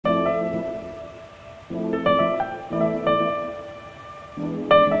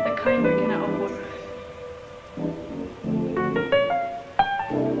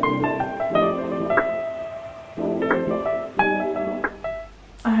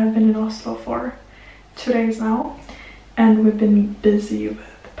have been in Oslo for 2 days now, and we've been busy with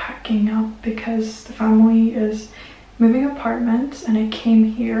packing up because the family is moving apartments, and I came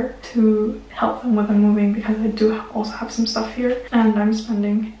here to help them with the moving because I do also have some stuff here, and I'm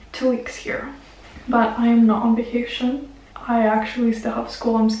spending 2 weeks here. But I am not on vacation. I actually still have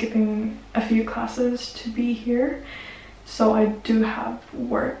school. I'm skipping a few classes to be here, so I do have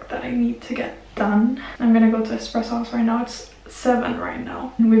work that I need to get done. I'm gonna go to Espresso House right now. It's 7 right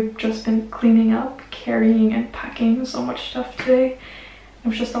now, and we've just been cleaning up, carrying and packing so much stuff today. It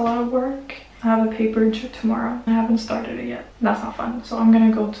was just a lot of work. I have a paper due tomorrow. I haven't started it yet. That's not fun. So I'm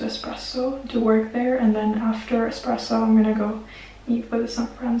gonna go to Espresso, do work there, and then after Espresso I'm gonna go meet with some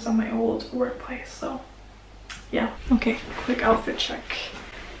friends at my old workplace. So yeah. Okay, quick outfit check.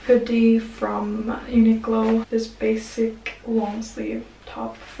 Hoodie from Uniqlo, this basic long sleeve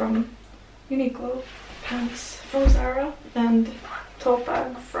top from Uniqlo, pants from Zara, and tote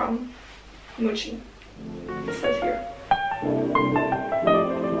bag from Munch. It says here.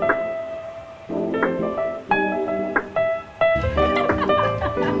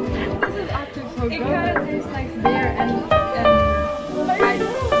 This is actually so good. Because there's like beer and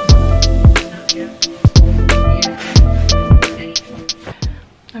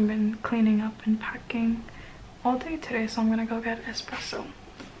I've been cleaning up and packing all day today, so I'm gonna go get espresso.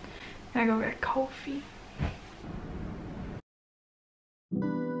 I'm gonna go get coffee.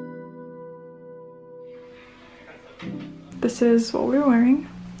 This is what we're wearing.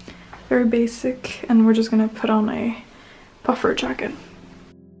 Very basic, and we're just gonna put on a puffer jacket.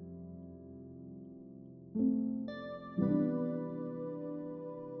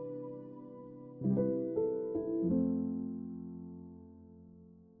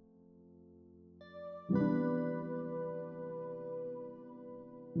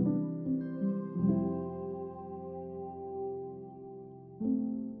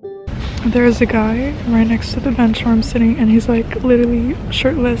 There's a guy right next to the bench where I'm sitting, and he's like literally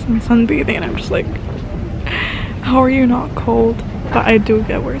shirtless and sunbathing, and I'm just like, how are you not cold? But I do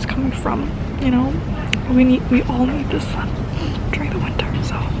get where it's coming from, you know? We all need the sun during the winter,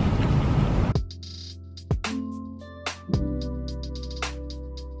 so.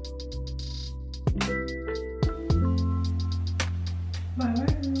 Bye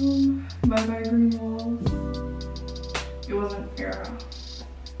bye room, bye bye green walls. It wasn't fair.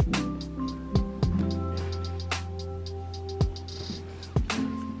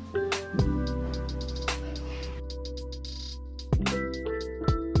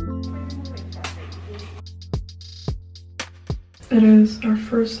 It is our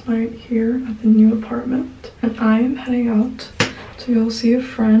first night here at the new apartment, and I am heading out to go see a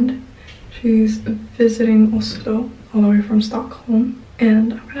friend. She's visiting Oslo all the way from Stockholm,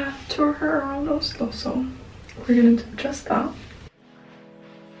 and I'm gonna tour her around Oslo, so we're gonna do just that.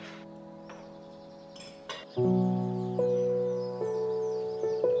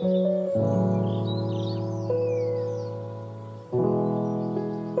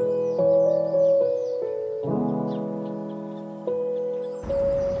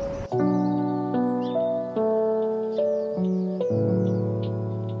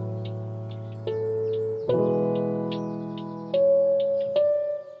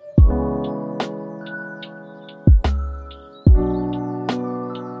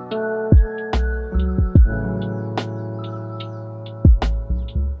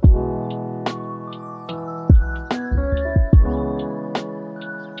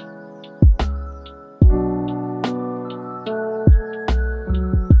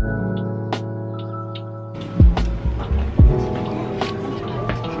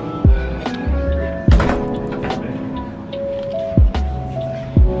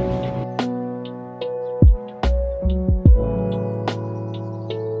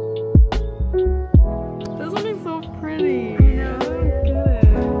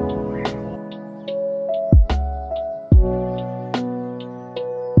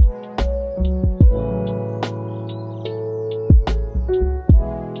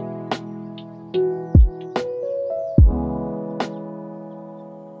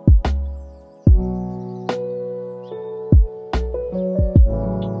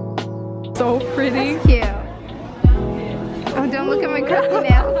 So pretty. That's cute. Oh, don't look at my curly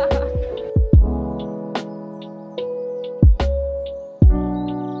nails.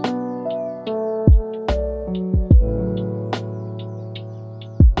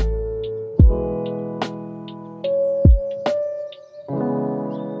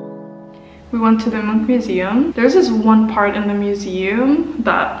 We went to the Munch Museum. There's this one part in the museum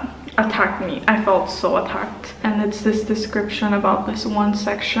that attacked me. I felt so attacked. And it's this description about this one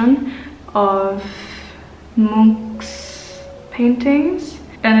section of Munch's paintings.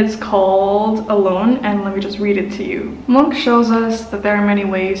 and it's called Alone, and let me just read it to you. Munch shows us that there are many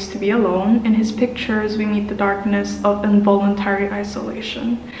ways to be alone. In his pictures, we meet the darkness of involuntary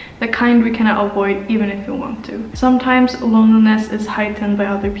isolation, the kind we cannot avoid even if we want to. Sometimes loneliness is heightened by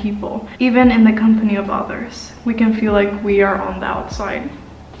other people. Even in the company of others, we can feel like we are on the outside.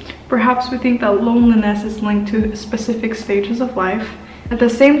 Perhaps we think that loneliness is linked to specific stages of life. At the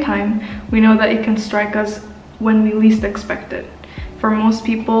same time, we know that it can strike us when we least expect it. For most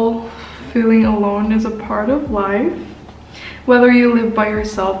people, feeling alone is a part of life, whether you live by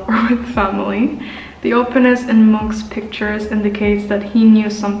yourself or with family. The openness in Munch's pictures indicates that he knew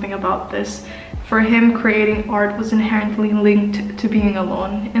something about this. For him, creating art was inherently linked to being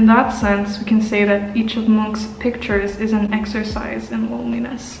alone. In that sense, we can say that each of Munch's pictures is an exercise in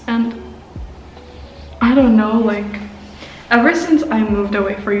loneliness. And I don't know, like, ever since I moved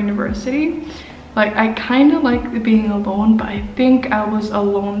away for university, like, I kind of like being alone, but I think I was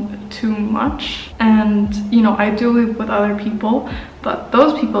alone too much. And, you know, I do live with other people, but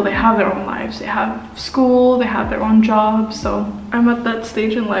those people, they have their own lives. They have school, they have their own jobs. So I'm at that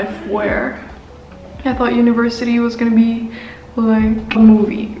stage in life where I thought university was gonna be like a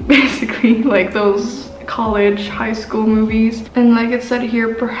movie, basically, like those college, high school movies. And like it said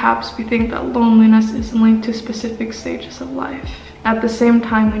here, perhaps we think that loneliness is linked to specific stages of life. At the same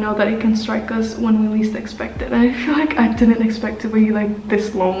time, we know that it can strike us when we least expect it. And I feel like I didn't expect to be like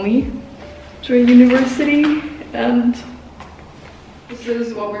this lonely during university. And this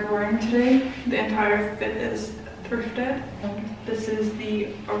is what we're wearing today. The entire fit is thrifted. This is the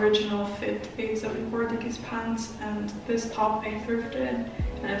original fit. It's a Portuguese pants, and this top I thrifted,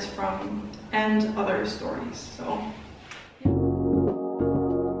 and it's from And Other Stories. So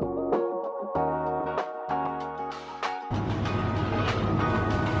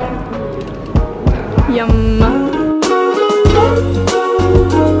yum.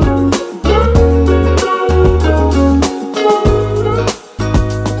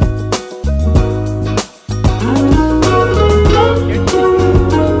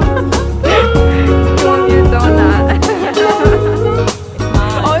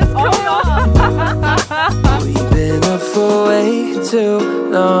 Too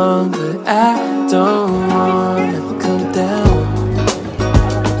long, but I don't wanna come down.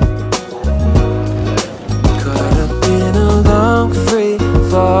 Caught up in a long free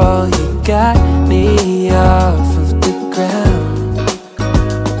fall, you got me off of the ground.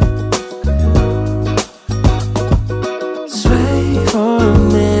 Sway for a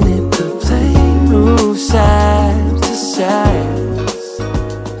minute, the plane moves side to side.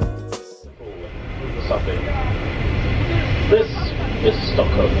 This is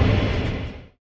Stockholm.